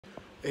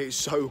It's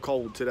so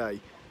cold today.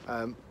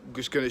 I'm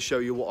just going to show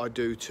you what I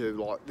do to,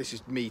 like, this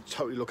is me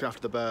totally looking after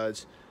the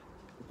birds,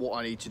 what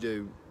I need to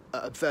do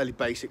at a fairly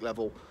basic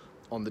level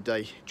on the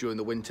day during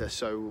the winter.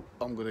 So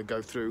I'm going to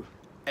go through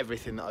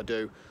everything that I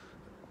do,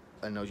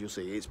 and as you'll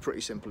see, it's pretty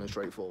simple and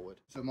straightforward.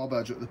 So my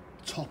birds are at the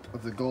top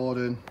of the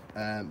garden,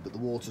 but the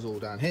water's all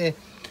down here.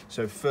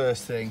 So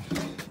first thing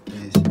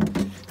is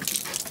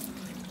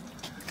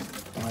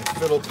I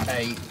fill up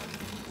a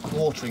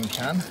watering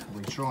can, or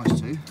he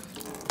tries to,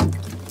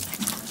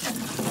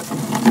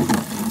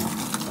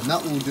 and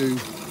that will do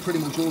pretty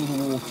much all of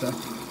the water.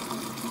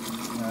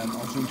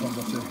 I'll sometimes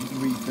have to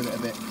refill it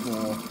a bit for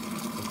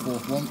the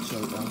fourth one, so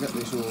I'll get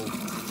this all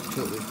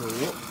totally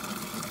full up,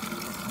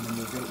 and then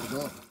we'll get it to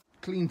go.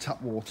 Clean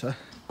tap water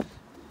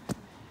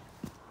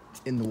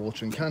in the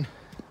watering can.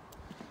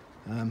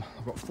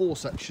 I've got 4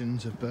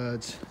 sections of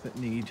birds that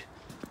need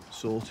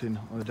sorting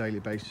on a daily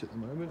basis at the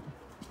moment.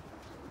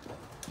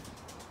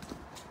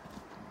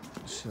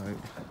 So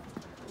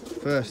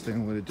first thing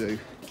I'm going to do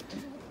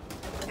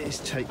is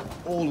take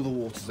all of the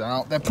waters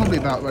out. They're probably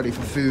about ready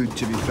for food,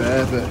 to be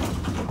fair, but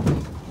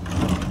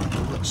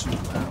let's sort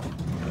them out.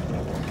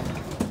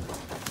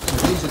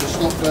 So these are the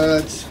stock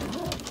birds.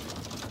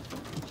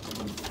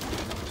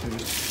 So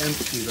just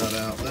empty that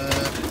out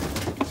there.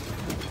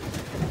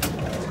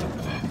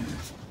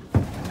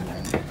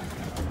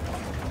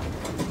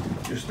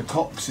 Just the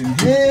cocks in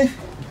here.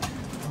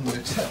 I'm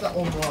going to take that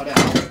one right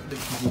out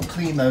because we'll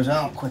clean those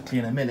out quickly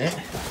in a minute.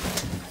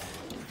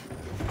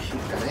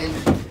 Keep that in.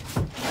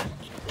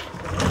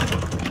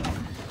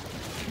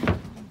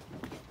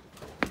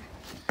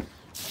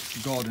 The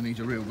garden needs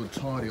a real good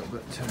tidy up,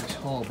 but it's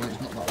hard when it's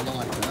not that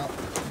light out.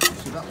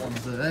 So that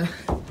one's there.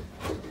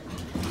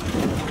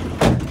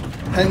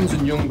 Hens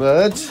and young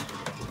birds.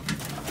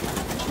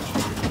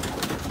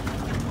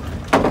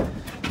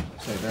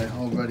 So they're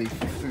all ready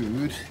for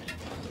food.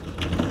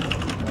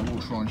 And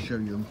we'll try and show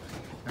you them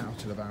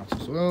out and about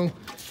as well.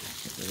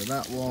 Get rid of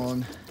that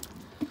one.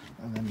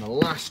 And then the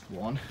last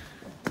one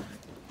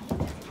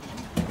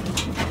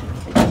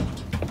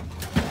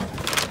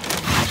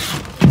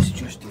is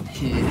just in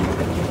here.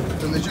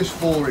 And there's just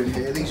 4 in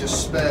here. These are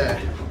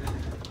spare.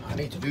 I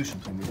need to do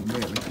something with them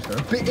really. They're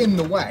a bit in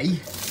the way,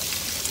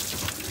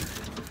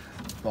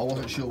 but I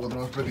wasn't sure whether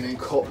I was bringing in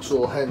cocks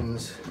or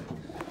hens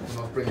when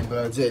I was bringing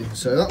birds in.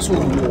 So that's all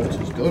the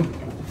water's done.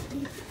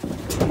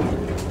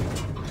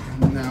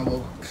 And now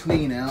we'll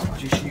clean out,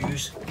 just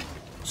use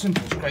a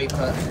simple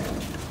scraper.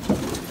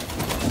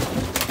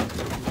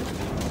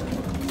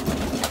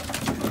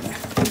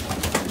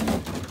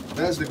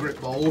 There's the grip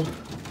bowl,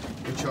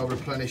 which I'll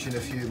replenish in a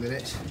few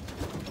minutes.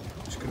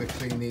 Just going to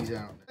clean these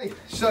out. Okay,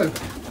 so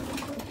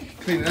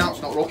cleaning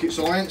out's not rocket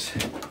science.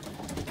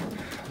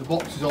 The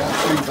boxes aren't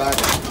too bad,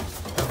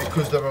 and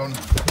because they're on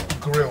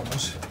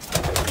grills,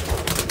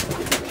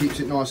 it keeps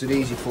it nice and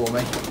easy for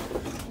me.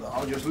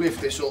 I'll just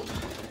lift this up,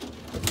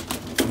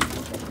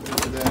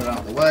 into there out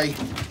of the way.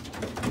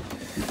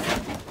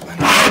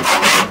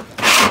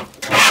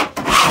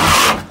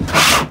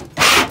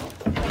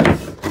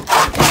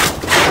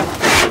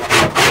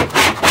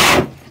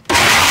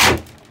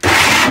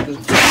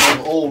 Doesn't take long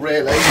at all,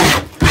 really.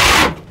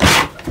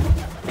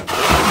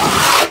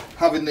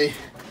 Having the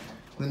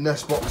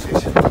nest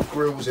boxes with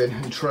grills in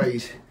and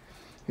trays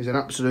is an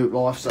absolute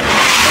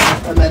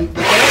lifesaver. And then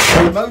the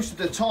birds, most of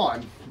the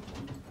time,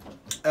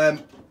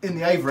 in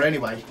the aviary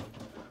anyway,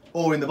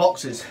 or in the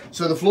boxes,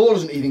 so the floor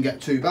doesn't even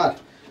get too bad.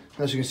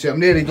 As you can see, I've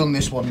nearly done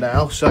this one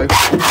now, so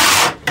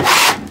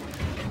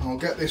I'll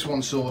get this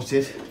one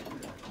sorted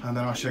and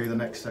then I'll show you the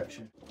next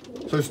section.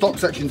 So stock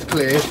section's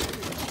cleared.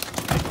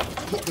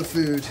 Put the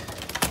food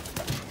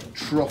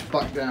trough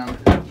back down,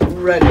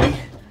 ready.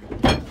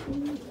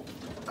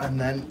 And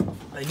then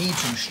they need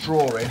some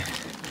straw in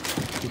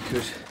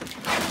because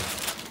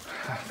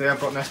they have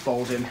got nest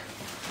bowls in.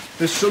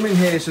 There's some in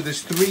here, so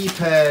there's 3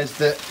 pairs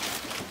that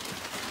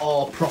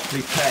are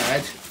properly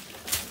paired,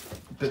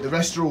 but the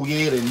rest are all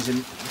yearlings. And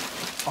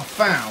I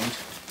found,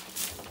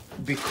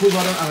 because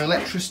I don't have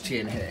electricity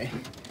in here,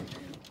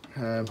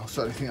 I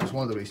certainly think that's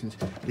one of the reasons,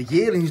 the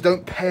yearlings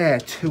don't pair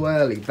too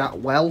early that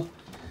well.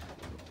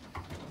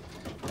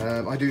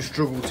 I do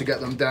struggle to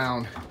get them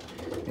down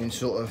in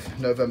sort of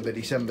November,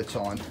 December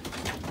time.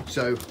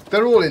 So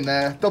they're all in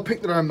there. They'll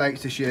pick their own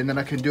mates this year, and then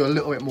I can do a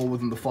little bit more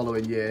with them the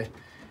following year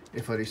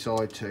if I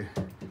decide to.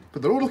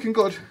 But they're all looking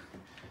good.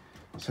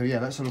 So yeah,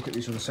 let's have a look at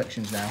these other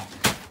sections now.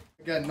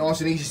 Again,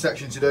 nice and easy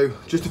section to do.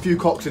 Just a few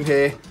cocks in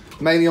here,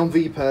 mainly on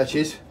V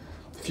perches.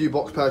 A few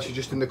box perches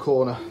just in the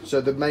corner.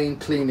 So the main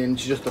cleaning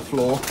is just the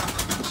floor.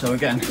 So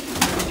again,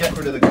 get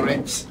rid of the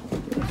grits,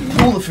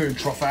 pull the food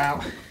trough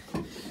out.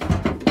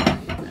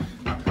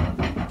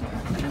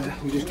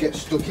 We just get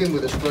stuck in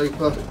with a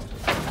scraper.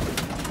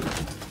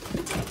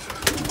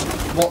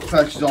 Box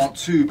perches aren't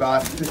too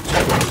bad. The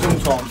top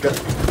sometimes get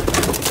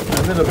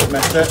a little bit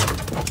messy.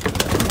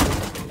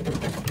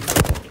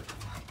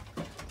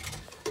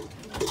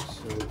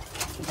 So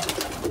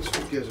this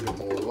gives a bit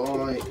more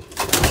light.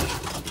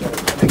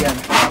 And again,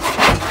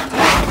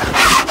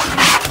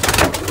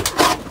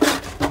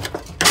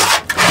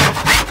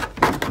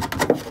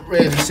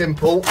 really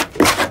simple.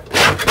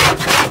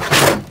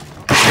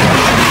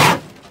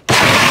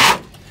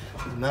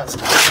 And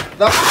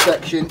that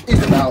section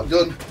is about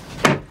done.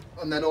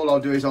 And then all I'll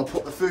do is I'll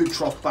put the food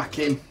trough back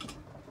in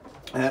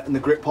and the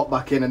grip pot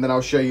back in, and then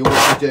I'll show you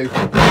what to do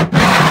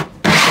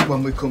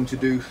when we come to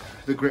do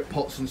the grip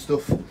pots and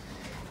stuff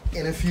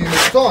in a few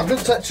minutes time.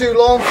 Doesn't take too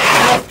long. The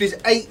loft is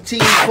 18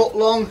 foot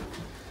long,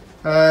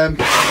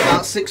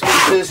 about 6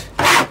 metres.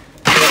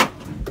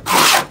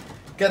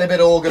 Get a bit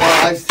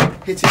organised,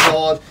 hit it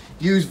hard,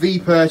 use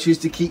V-perches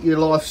to keep your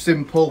life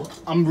simple.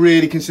 I'm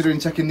really considering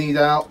taking these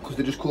out because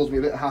they just cause me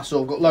a bit of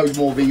hassle. I've got loads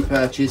more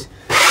V-perches,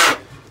 and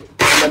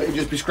then it'll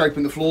just be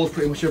scraping the floors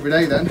pretty much every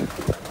day then.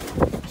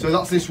 So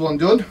that's this one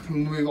done,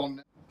 and we'll move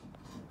on.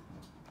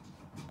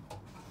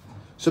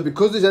 So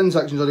because this end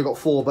section's only got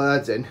 4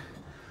 birds in,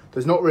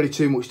 there's not really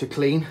too much to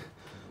clean.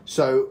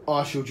 So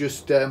I shall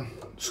just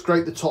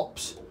scrape the top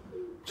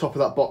of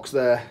that box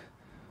there,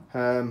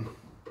 and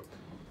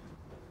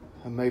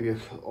maybe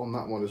on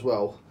that one as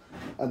well.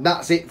 And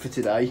that's it for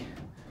today.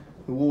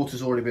 The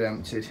water's already been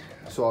emptied,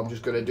 so I'm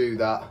just going to do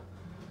that,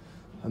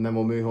 and then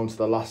we'll move on to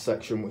the last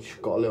section,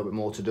 which got a little bit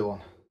more to do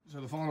on.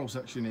 So the final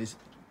section is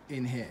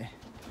in here.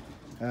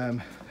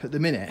 At the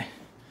minute,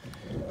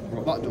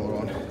 I've got that door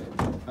on,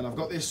 and I've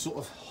got this sort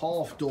of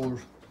half door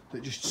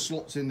that just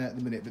slots in there at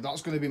the minute, but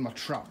that's going to be my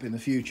trap in the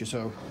future,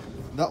 so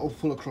that will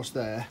pull across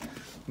there.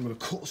 I'm going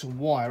to cut some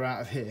wire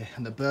out of here,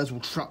 and the birds will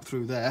trap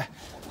through there,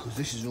 because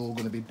this is all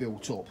going to be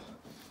built up.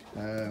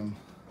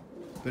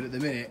 But at the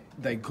minute,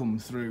 they come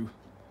through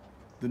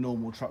the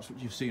normal traps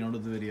which you've seen on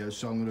other videos,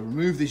 so I'm going to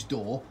remove this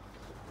door,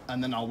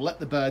 and then I'll let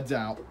the birds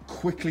out,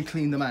 quickly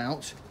clean them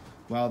out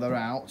while they're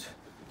out,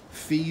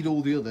 feed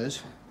all the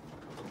others,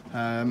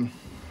 and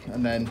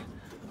then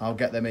I'll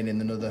get them in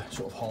another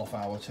sort of half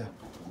hour to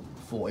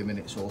 40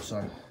 minutes or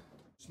so.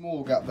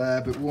 Small gap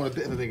there, but we want a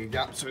bit of a bigger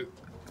gap, so a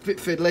bit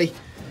fiddly,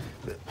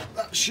 but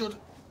that should,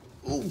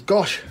 oh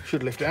gosh,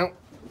 should lift out.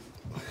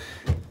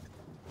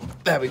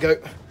 There we go.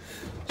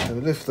 So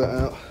we lift that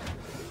out.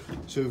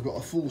 So we've got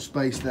a full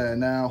space there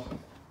now,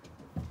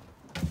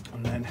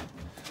 and then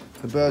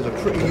the birds are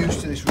pretty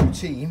used to this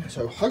routine,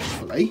 so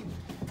hopefully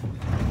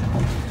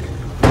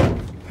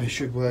they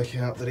should work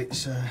out that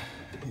it's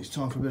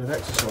time for a bit of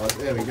exercise.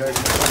 There we go.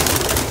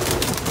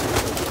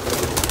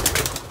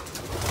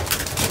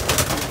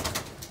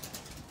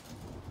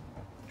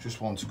 Just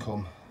one to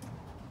come.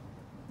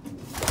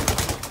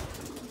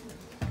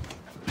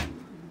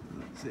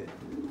 That's it.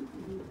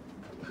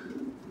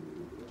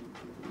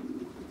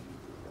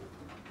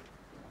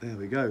 There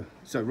we go.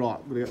 So right,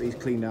 we're gonna get these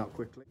cleaned out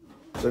quickly.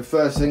 So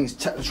first thing is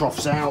take the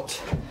troughs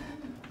out.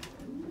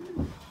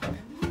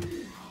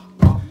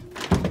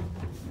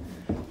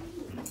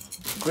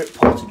 Grip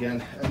pot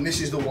again, and this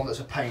is the one that's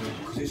a pain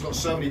because it's got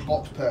so many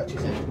box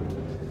perches in.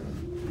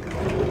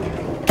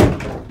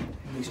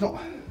 And it's not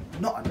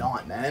a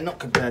nightmare, not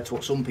compared to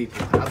what some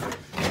people have.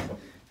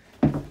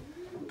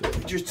 But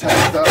it just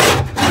takes that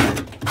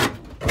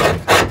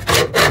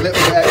a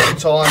little bit extra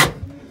time.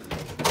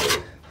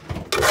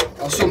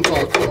 I'll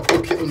sometimes put a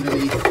bucket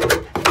underneath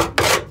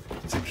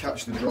to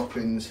catch the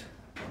drop-ins.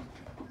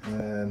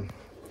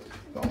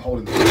 But I'm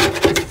holding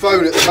the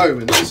phone at the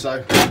moment,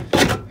 so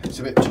it's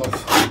a bit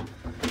tough.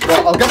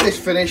 Right, I'll get this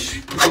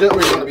finished. I don't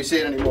really want to be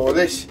seeing any more of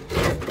this.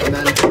 And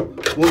then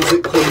once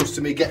it comes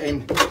to me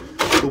getting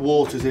the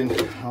waters in,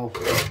 I'll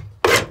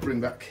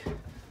bring back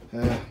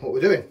what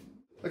we're doing.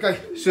 Okay,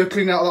 so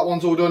cleaning out that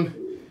one's all done.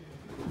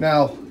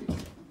 Now,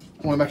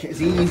 I want to make it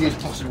as easy as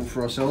possible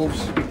for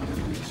ourselves.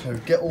 So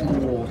get all the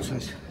waters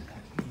that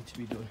need to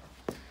be done.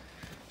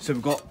 So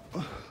we've got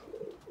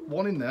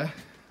one in there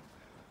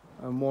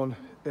and one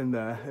in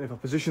there. And if I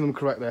position them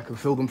correctly, I can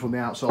fill them from the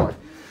outside.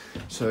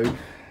 So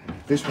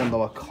this one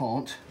though I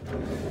can't.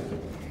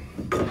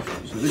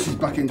 So this is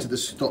back into the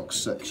stock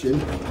section.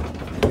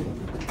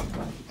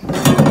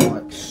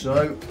 Like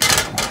so.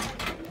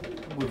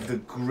 With the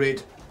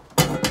grid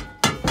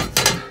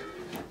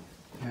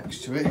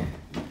next to it.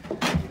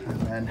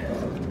 And then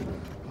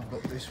I've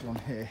got this one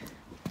here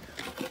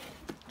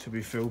to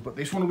be filled. But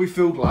this one will be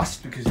filled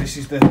last because this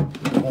is the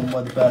one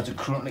where the birds are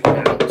currently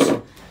out.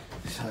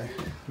 So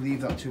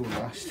leave that till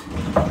last.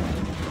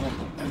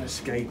 And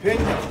escaping.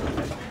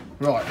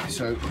 Right,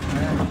 so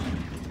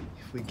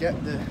if we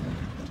get the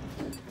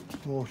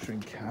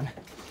watering can,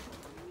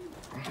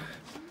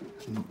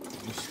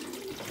 just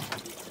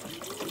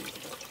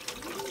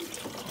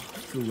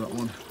fill that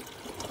one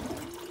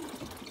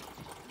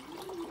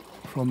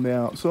from the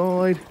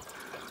outside.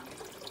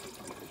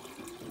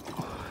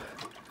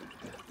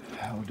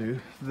 That'll do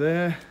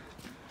there.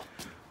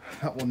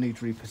 That one needs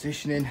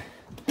repositioning.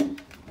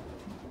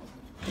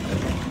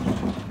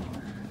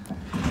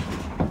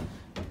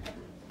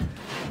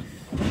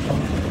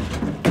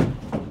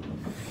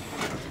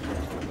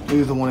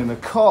 Do the one in the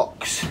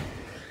cocks.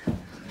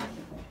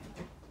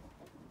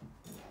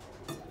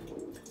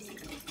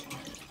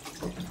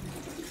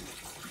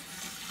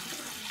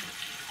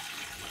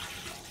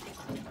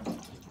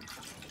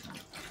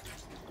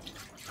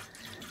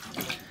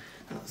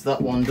 That's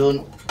that one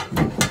done.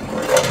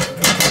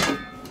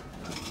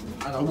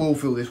 And I will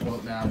fill this one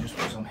up now just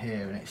because I'm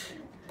here and it's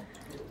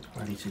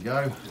ready to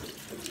go.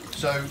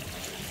 So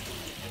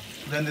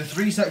then the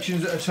 3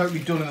 sections that are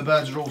totally done and the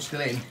birds are all still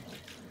in,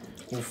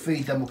 we'll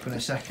feed them up in a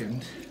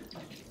second.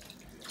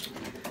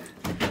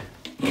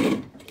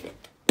 And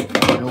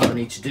all I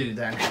need to do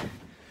then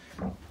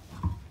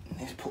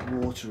is put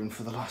water in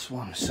for the last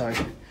one. So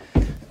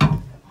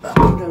that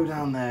will go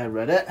down there,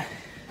 ready.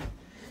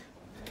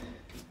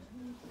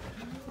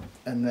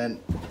 And then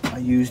I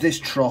use this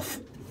trough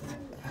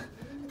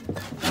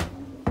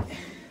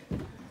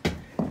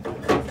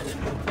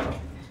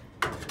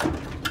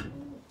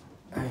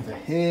over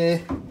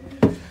here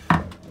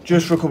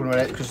just for a couple of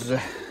minutes because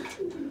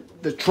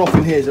the trough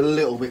in here is a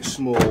little bit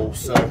small,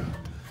 so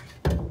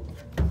I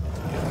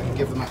can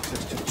give them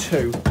access to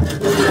 2.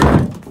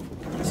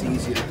 It's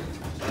easier.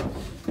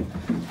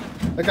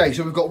 Okay,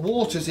 so we've got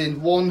waters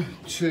in 1,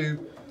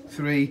 2,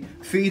 3.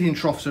 Feeding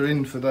troughs are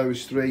in for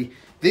those 3.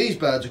 These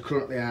birds are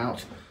currently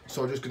out,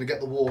 so I'm just going to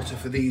get the water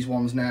for these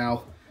ones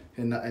now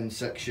in that end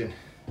section.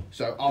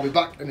 So I'll be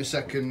back in a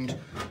second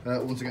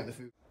once I get the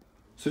food.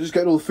 So just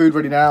getting all the food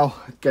ready now.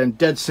 Again,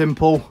 dead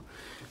simple.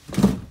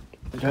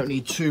 They don't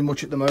need too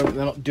much at the moment.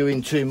 They're not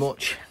doing too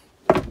much.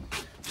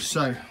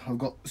 So I've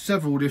got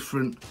several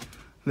different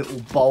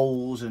little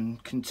bowls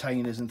and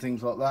containers and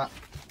things like that.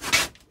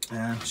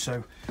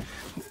 So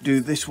do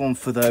this one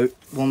for the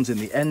ones in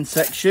the end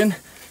section.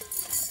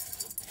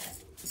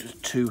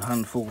 Just 2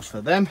 handfuls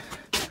for them.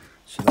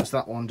 So that's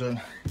that one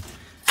done.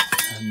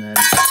 And then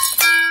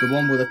the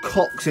one with the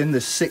cocks in,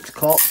 there's 6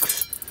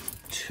 cocks.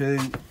 2,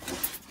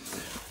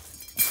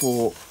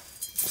 4,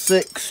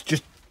 6.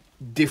 Just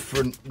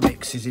different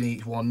mixes in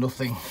each one.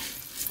 Nothing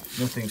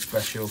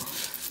special.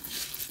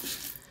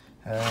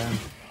 And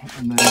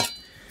then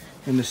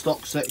in the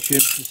stock section,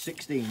 there's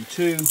 16.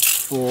 2,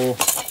 4,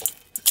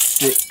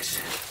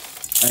 6,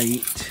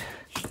 8,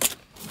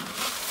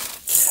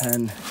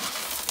 10,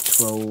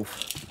 12,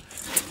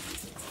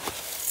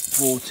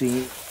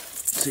 14,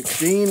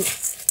 16.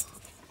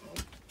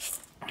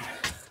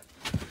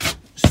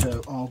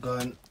 So I'll go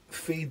and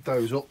feed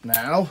those up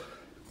now.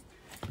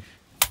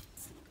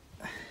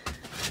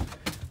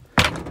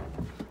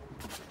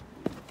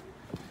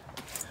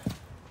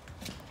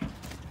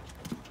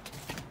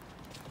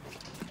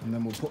 And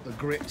then we'll put the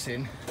grits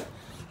in,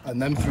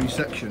 and them 3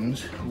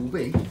 sections will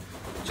be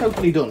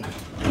totally done.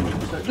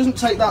 So it doesn't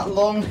take that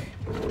long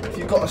if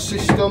you've got a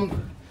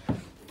system.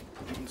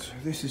 So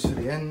this is for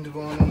the end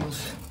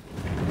ones.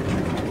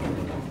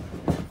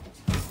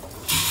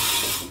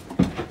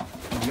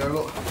 There you go,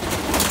 look,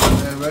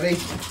 they're ready.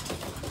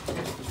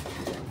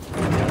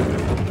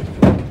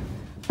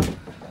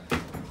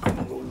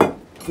 We'll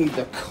feed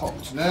the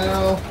cocks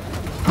now.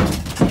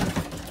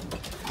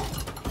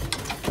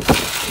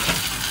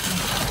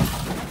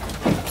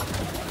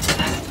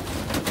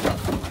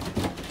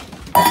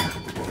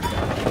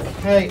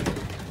 Okay,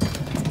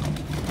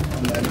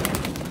 and then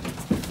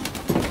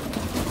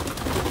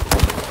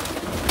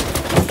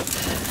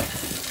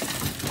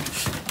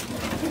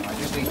I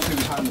just need 2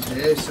 hands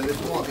here, so this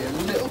might be a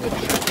little bit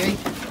tricky.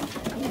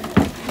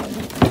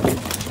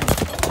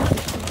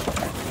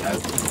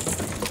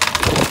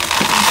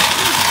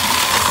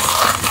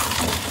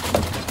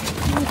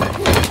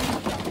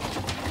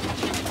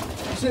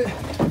 That's it.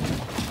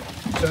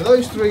 So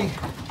those 3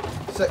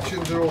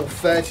 sections are all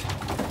fed,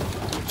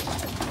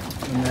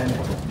 and then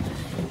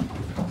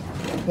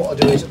what I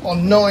do is,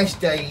 on nice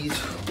days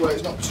where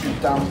it's not too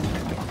damp,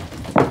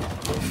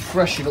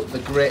 freshen up the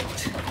grit.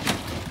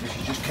 This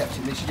is just kept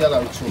in this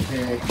yellow tub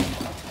here.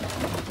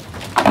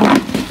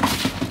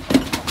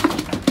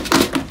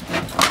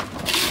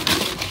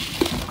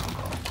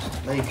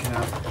 They can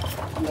have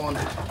one.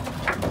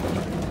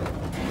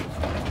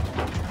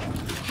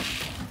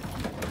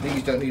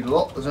 These don't need a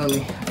lot, there's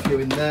only a few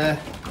in there.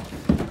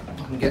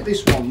 I can get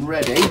this one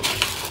ready.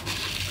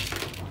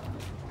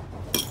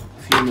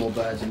 More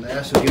birds in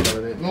there, so give it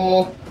a bit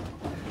more.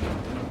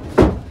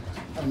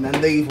 And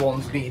then these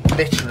ones need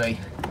literally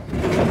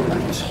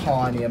a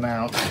tiny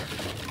amount.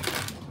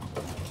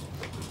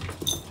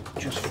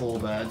 Just 4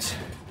 birds.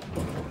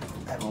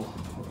 They'll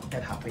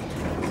get happy.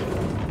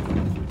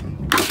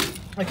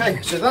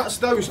 Okay, so that's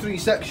those 3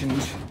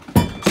 sections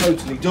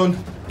totally done.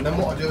 And then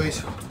what I do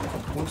is,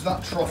 once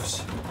that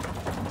trough's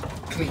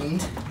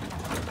cleaned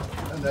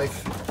and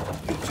they've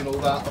eaten all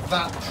that,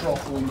 that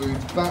trough will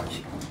move back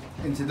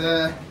into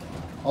there.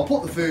 I'll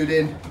put the food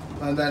in,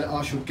 and then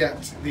I shall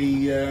get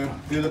the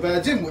other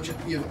birds in, which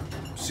you've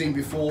seen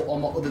before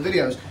on my other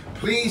videos.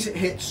 Please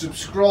hit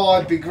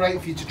subscribe. Be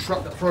great for you to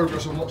track the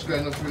progress on what's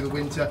going on through the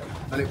winter,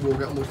 and it will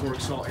get much more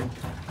exciting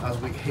as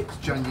we hit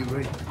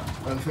January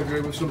and February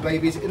with some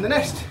babies in the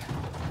nest.